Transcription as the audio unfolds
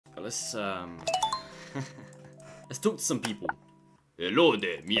let's let's talk to some people. Hello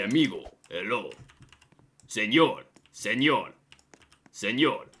there, mi amigo. Hello. Señor.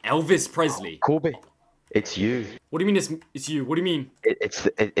 Elvis Presley. Kobe, it's you. What do you mean it's you? What do you mean?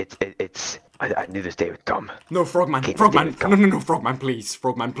 It's. I knew this day would come. No, Frogman. King Frogman. David, No, Frogman, please.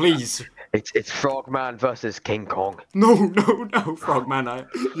 Frogman, please. It's Frogman versus King Kong. No, Frogman.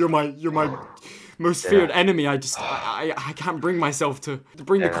 You're my most feared enemy. I can't bring myself to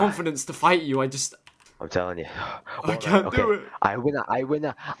bring the confidence to fight you. I'm telling you. I can't do it. I winna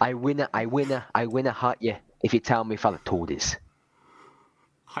hurt you if you tell me where the toad is.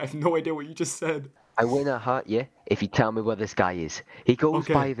 I have no idea what you just said. I winna hurt you if you tell me where this guy is. He goes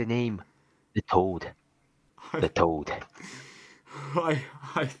by the name the Toad. The Toad.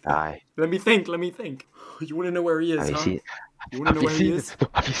 Aye. Let me think. You want to know where he is, huh? You want to know where he is?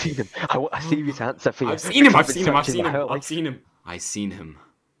 Have you seen him? I want a serious answer for you. I've seen him I seen him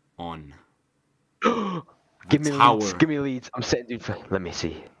on Give me leads. I'm setting dude for. Let me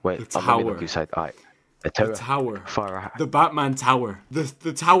see. Wait, the tower. Alright. The tower. Far out. The Batman tower.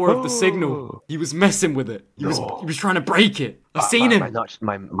 The tower of the signal. He was messing with it. He was trying to break it. I've seen him.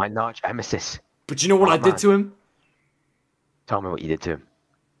 My arch nemesis. But you know what I did to him? Tell me what you did to him.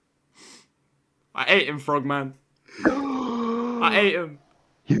 I ate him, Frogman. I ate him.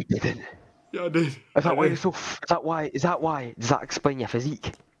 You didn't. Yeah, I did. Is that why you're so? Is that why? Does that explain your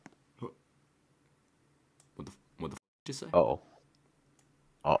physique? What the f did you say? Oh.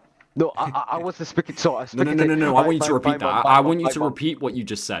 No, I wasn't speaking. So I was speaking No. I want you to repeat that. I want you to repeat what you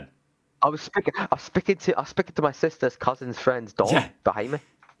just said. I was speaking to my sister's cousin's friend's dog behind me.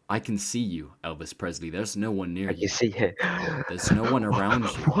 I can see you, Elvis Presley. There's no one near you. You see it. There's no one around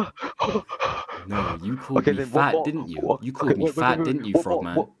you. No, you called me fat, didn't you? You called me fat, didn't you,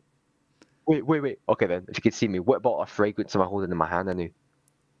 Frogman? Wait. Okay then, if you could see me, what bottle of fragrance am I holding in my hand? I knew.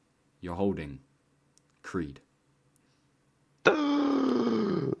 You're holding Creed.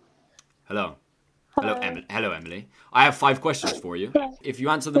 Hello. Hello, Emily. I have 5 questions for you. If you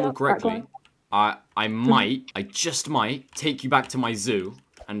answer them all correctly, I just might, take you back to my zoo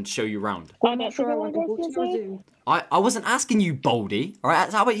and show you around. I'm not sure I want to go to your zoo. I wasn't asking you, Baldy.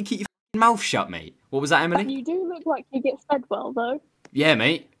 Alright, how about you keep your mouth shut, mate? What was that, Emily? You do look like you get fed well, though. Yeah,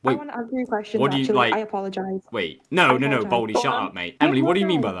 mate. Wait, I want to answer your question, what do you, actually. like... I apologise. Wait, no, Baldy, shut up, mate. Emily, what do you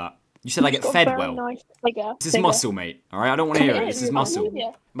mean by that? You said I get fed well. Nice figure. This is muscle, mate. Alright, I don't want to hear it. This is muscle.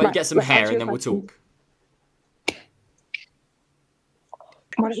 But you get some hair and then we'll talk.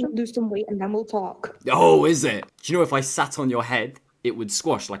 Why don't you lose some weight and then we'll talk? Oh, is it? Do you know if I sat on your head, it would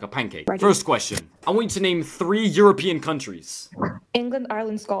squash like a pancake? Ready. First question. I want you to name 3 European countries. England,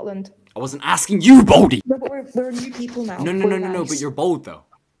 Ireland, Scotland. I wasn't asking you, Baldy! No, but we're new people now. No, but you're bold, though.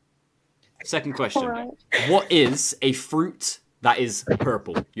 Second question. Right. What is a fruit that is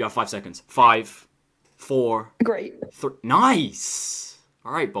purple? You have 5 seconds. 5, 4... Great. Nice!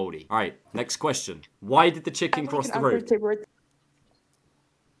 Alright, Baldy. Alright, next question. Why did the chicken cross the road?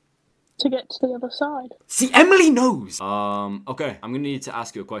 To get to the other side. See, Emily knows! Okay, I'm gonna need to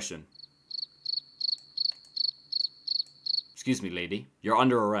ask you a question. Excuse me, lady. You're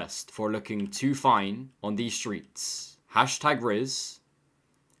under arrest for looking too fine on these streets. Hashtag Riz.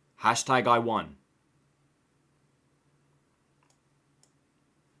 Hashtag I won.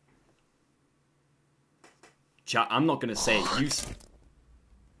 Chat, I'm not gonna say it. You...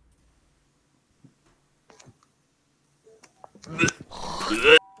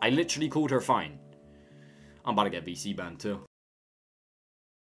 I literally called her fine. I'm about to get VC banned too.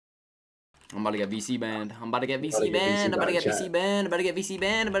 I'm about to get VC banned. I'm about to get VC banned. I'm about to get VC banned. I'm about to get VC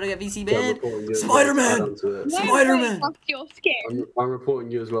banned. I'm about to get VC banned. Spider-Man! Spider-Man! I'm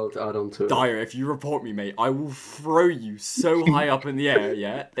reporting you as well to add on to it. Dyer, if you report me, mate, I will throw you so high up in the air,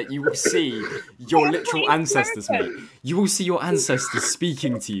 yeah, that you will see your literal ancestors, mate. You will see your ancestors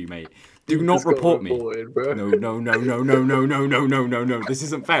speaking to you, mate. Do not report me. No. This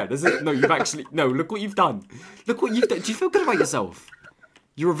isn't fair. No, you've actually... No, look what you've done. Look what you've done. Do you feel good about yourself?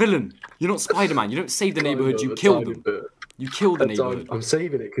 You're a villain. You're not Spider-Man. You don't save the neighborhood. You kill them. You kill the neighborhood. I'm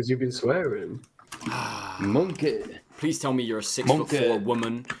saving it because you've been swearing. Monkey. Please tell me you're a 6'4"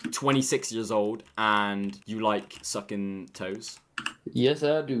 woman, 26 years old, and you like sucking toes. Yes,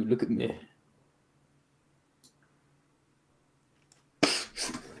 I do. Look at me.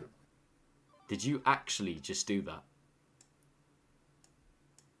 Did you actually just do that?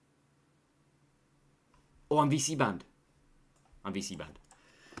 Oh, I'm VC banned. I'm VC banned.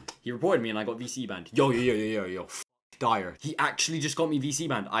 He reported me and I got VC banned. Yo. F Dyer. He actually just got me VC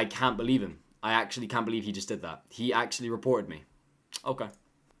banned. I can't believe him. I actually can't believe he just did that. He actually reported me. Okay.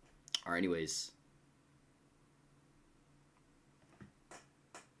 Alright, anyways.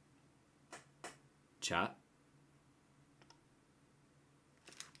 chat.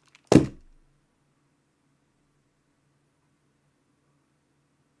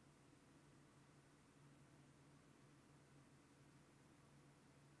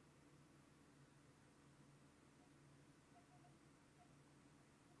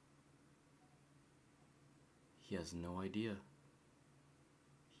 He has no idea.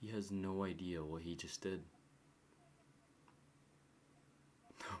 He has no idea what he just did.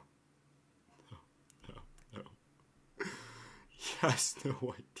 No. He has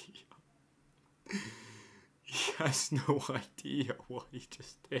no idea. He has no idea what he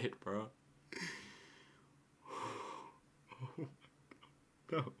just did, bro. Oh my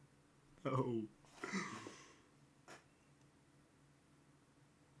God. No. No.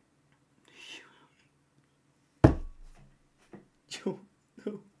 Yo,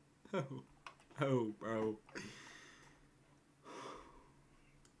 no, no, no, bro.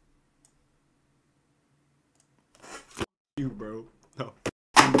 You, bro. No.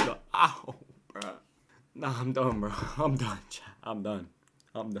 Ow, bro. Nah, I'm done, bro. I'm done, chat. I'm done.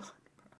 I'm done.